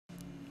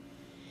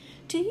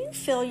Do you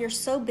feel you're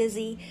so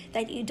busy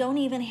that you don't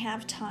even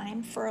have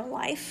time for a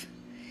life?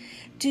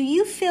 Do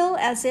you feel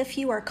as if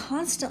you are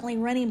constantly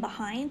running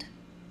behind?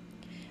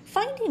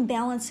 Finding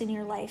balance in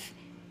your life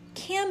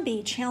can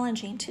be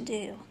challenging to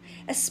do,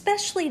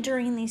 especially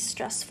during these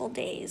stressful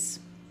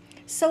days.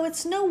 So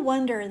it's no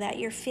wonder that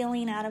you're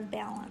feeling out of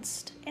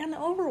balance and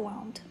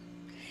overwhelmed.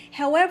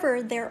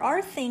 However, there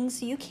are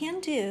things you can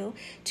do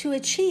to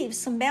achieve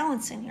some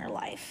balance in your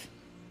life.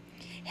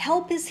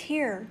 Help is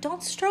here.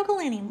 Don't struggle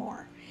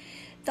anymore.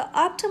 The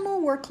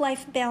Optimal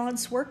Work-Life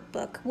Balance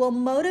Workbook will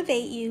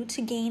motivate you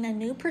to gain a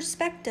new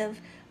perspective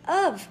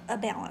of a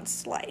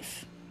balanced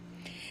life.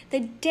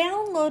 The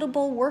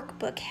downloadable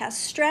workbook has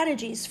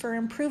strategies for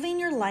improving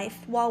your life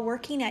while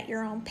working at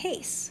your own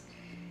pace.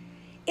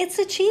 It's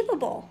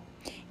achievable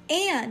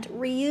and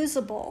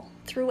reusable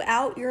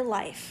throughout your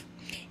life,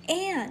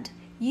 and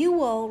you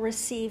will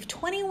receive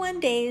 21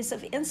 days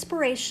of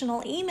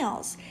inspirational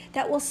emails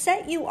that will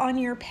set you on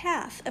your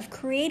path of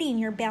creating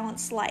your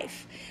balanced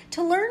life.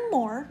 To learn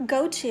more,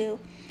 go to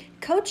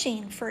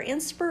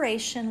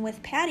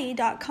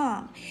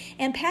coachingforinspirationwithpatti.com,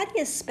 and Patti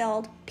is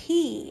spelled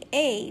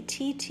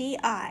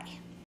P-A-T-T-I.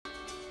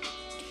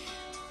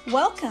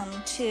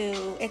 Welcome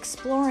to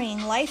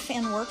Exploring Life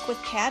and Work with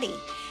Patti.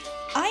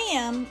 I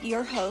am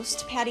your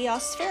host, Patti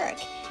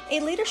Osferic,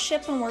 a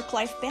leadership and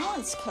work-life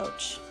balance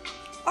coach.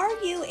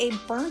 Are you a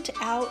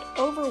burnt-out,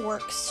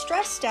 overworked,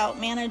 stressed-out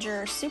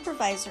manager or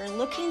supervisor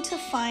looking to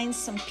find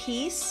some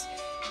peace,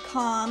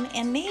 calm,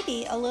 and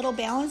maybe a little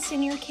balance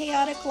in your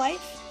chaotic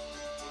life?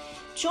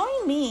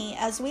 Join me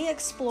as we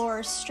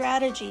explore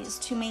strategies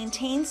to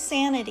maintain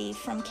sanity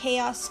from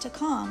chaos to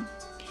calm.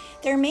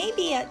 There may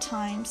be at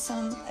times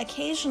some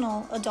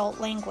occasional adult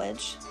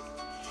language.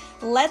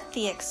 Let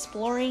the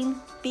exploring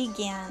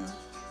begin.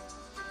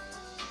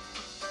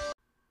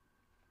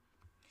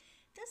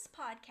 This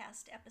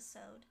podcast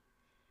episode,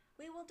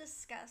 we will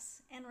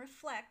discuss and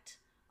reflect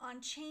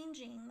on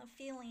changing the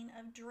feeling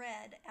of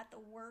dread at the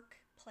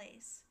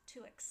workplace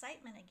to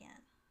excitement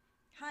again.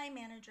 Hi,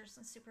 managers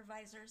and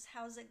supervisors.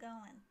 How's it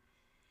going?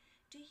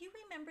 Do you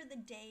remember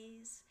the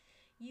days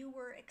you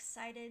were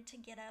excited to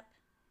get up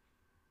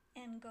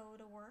and go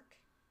to work?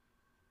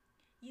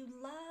 You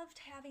loved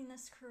having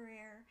this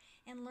career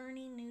and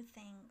learning new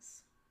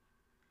things.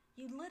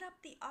 You lit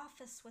up the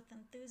office with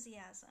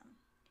enthusiasm.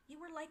 You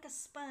were like a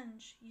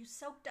sponge. You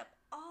soaked up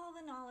all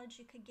the knowledge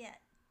you could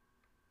get.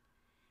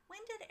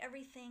 When did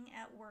everything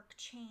at work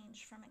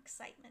change from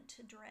excitement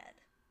to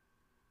dread?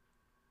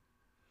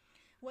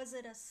 Was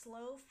it a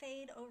slow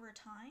fade over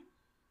time?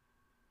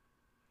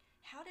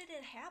 How did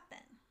it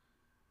happen?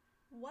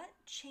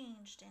 What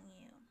changed in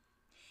you?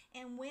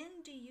 And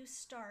when do you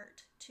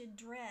start to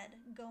dread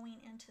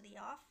going into the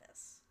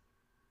office?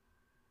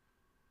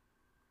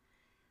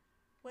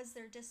 Was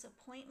there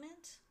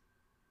disappointment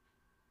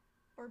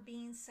or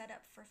being set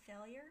up for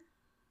failure?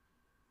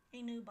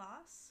 A new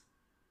boss?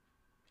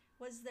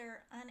 Was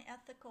there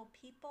unethical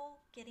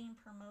people getting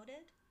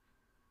promoted?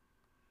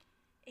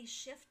 A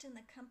shift in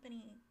the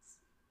company's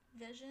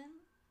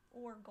vision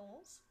or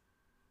goals?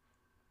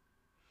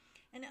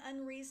 An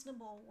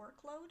unreasonable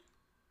workload?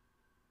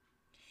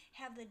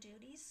 Have the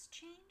duties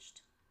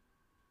changed?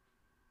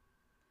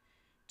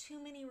 Too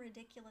many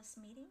ridiculous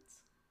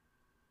meetings?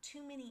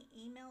 Too many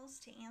emails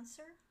to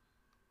answer?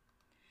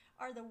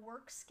 Are the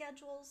work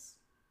schedules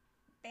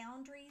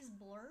boundaries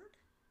blurred?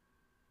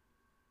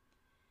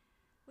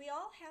 We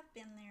all have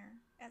been there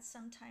at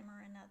some time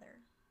or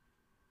another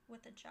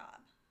with a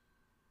job.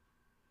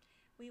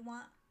 We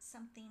want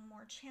something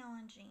more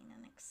challenging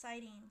and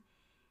exciting.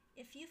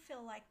 If you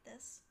feel like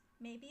this,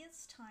 maybe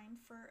it's time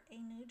for a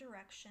new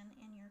direction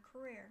in your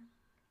career.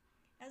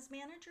 As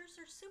managers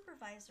or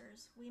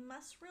supervisors, we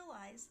must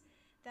realize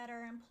that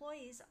our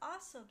employees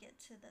also get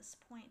to this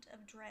point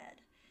of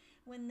dread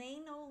when they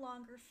no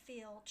longer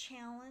feel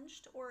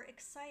challenged or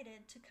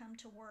excited to come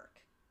to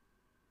work.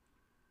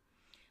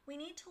 We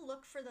need to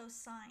look for those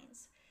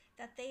signs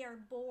that they are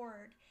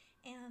bored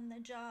and the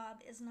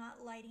job is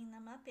not lighting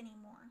them up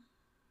anymore.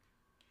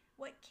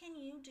 What can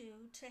you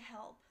do to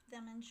help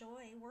them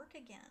enjoy work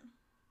again?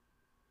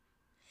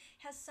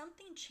 Has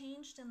something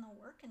changed in the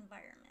work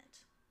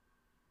environment?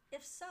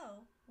 If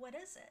so, what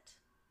is it?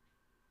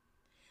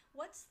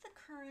 What's the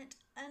current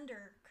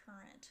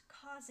undercurrent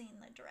causing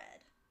the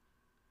dread?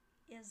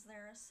 Is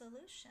there a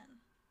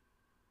solution?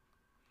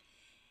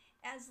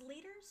 As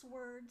leaders'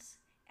 words,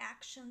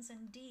 actions,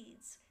 and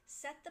deeds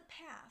set the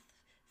path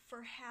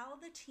for how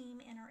the team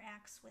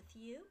interacts with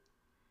you,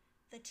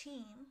 the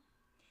team,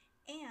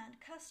 and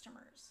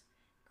customers,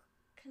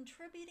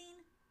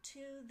 contributing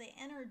to the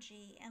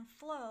energy and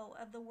flow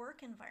of the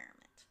work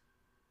environment.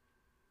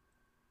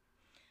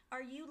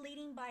 Are you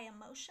leading by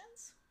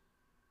emotions?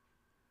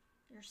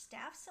 Your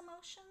staff's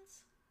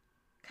emotions?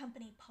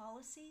 Company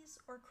policies,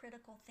 or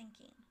critical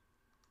thinking?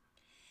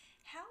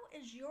 How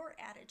is your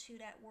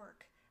attitude at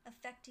work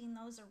affecting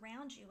those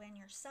around you and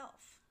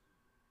yourself?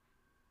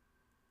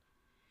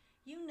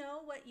 You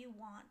know what you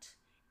want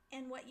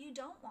and what you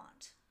don't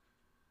want.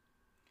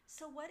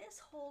 So what is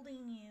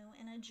holding you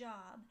in a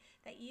job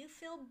that you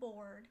feel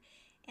bored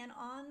and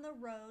on the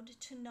road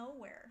to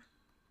nowhere.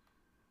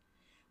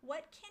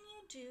 What can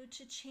you do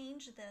to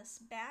change this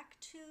back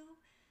to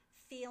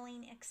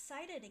feeling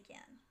excited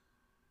again?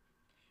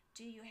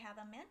 Do you have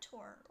a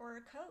mentor or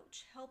a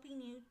coach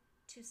helping you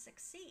to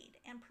succeed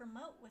and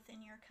promote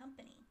within your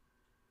company?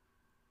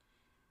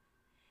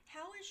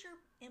 How is your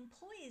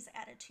employees'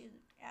 attitude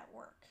at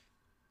work?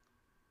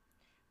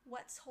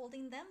 What's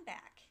holding them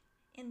back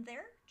in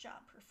their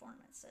job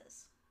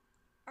performances?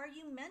 Are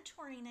you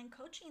mentoring and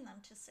coaching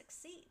them to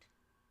succeed?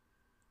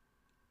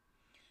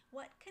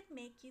 What could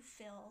make you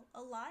feel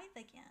alive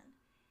again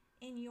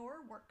in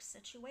your work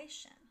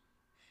situation?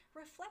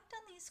 Reflect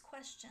on these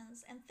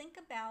questions and think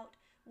about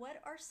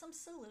what are some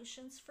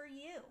solutions for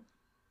you.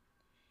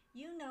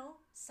 You know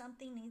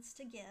something needs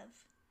to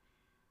give,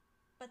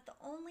 but the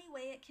only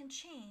way it can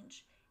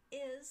change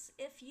is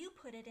if you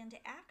put it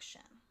into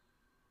action.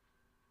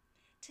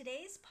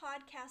 Today's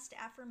podcast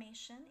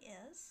affirmation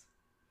is,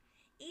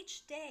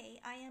 each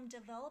day I am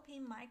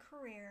developing my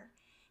career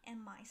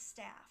and my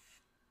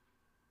staff.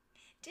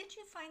 Did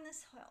you find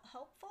this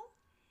helpful?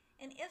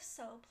 And if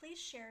so, please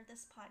share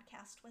this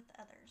podcast with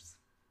others.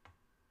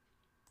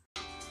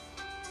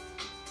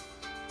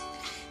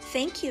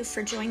 Thank you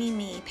for joining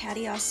me,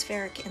 Patty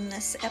Osferic, in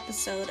this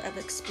episode of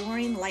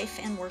Exploring Life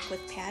and Work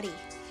with Patty.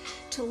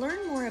 To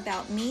learn more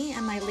about me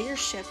and my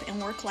leadership and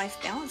work-life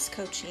balance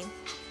coaching,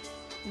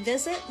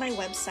 visit my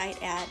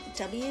website at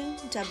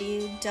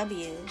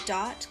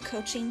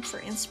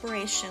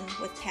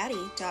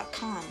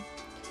www.coachingforinspirationwithpatty.com.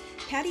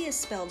 Patty is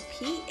spelled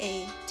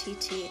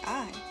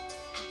P-A-T-T-I.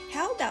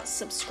 How about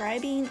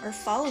subscribing or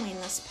following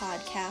this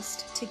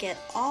podcast to get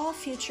all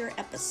future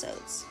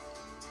episodes?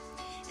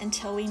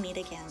 Until we meet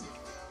again.